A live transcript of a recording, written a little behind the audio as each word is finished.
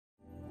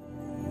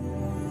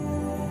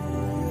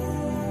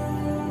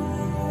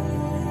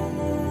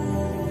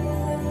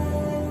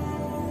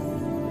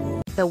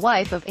The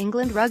wife of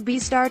England rugby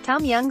star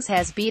Tiffany Youngs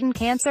has beaten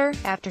cancer,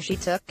 after she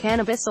took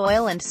cannabis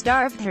oil and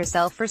starved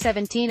herself for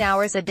 17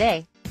 hours a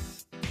day.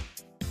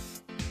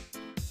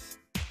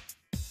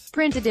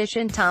 Print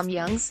edition.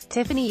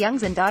 Tiffany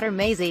Youngs and daughter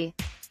Maisie.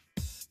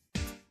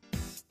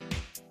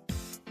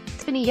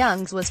 Tiffany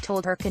Youngs was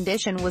told her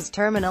condition was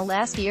terminal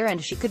last year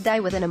and she could die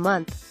within a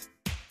month.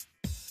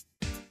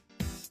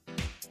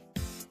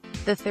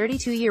 The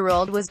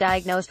 32-year-old was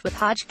diagnosed with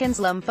Hodgkin's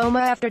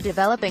lymphoma after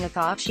developing a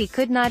cough she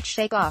could not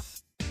shake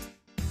off.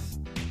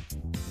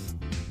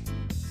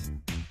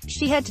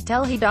 She had to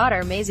tell her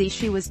daughter Maisie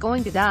she was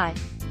going to die.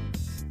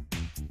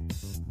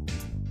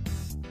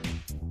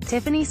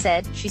 Tiffany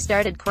said, "She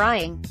started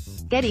crying."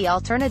 Getty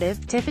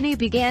Alternative. Tiffany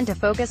began to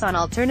focus on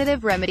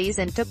alternative remedies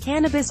and took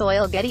cannabis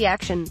oil. Getty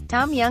Action.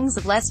 Tiffany Youngs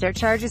of Leicester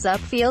charges up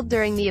field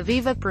during the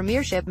Aviva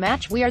Premiership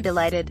match. "We are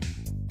delighted."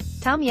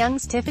 Tiffany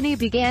Youngs. Tiffany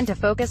began to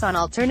focus on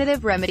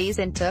alternative remedies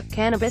and took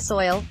cannabis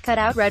oil, cut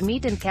out red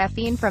meat and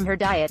caffeine from her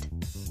diet.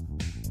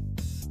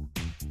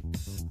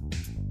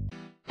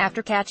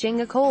 After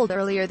catching a cold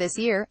earlier this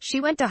year,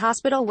 she went to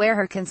hospital where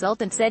her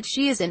consultant said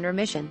she is in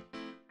remission.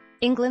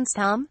 England's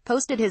Tom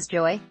posted his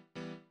joy.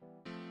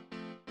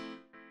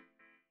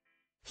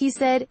 He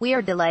said, "We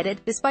are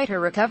delighted." Despite her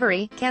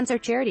recovery, cancer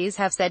charities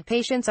have said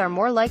patients are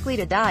more likely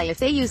to die if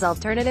they use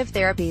alternative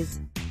therapies.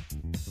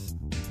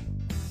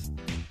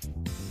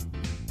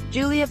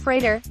 Julia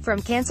Frater,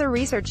 from Cancer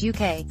Research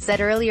UK,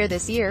 said earlier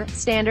this year,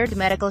 standard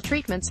medical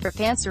treatments for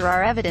cancer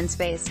are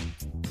evidence-based.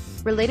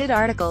 Related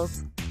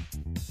articles.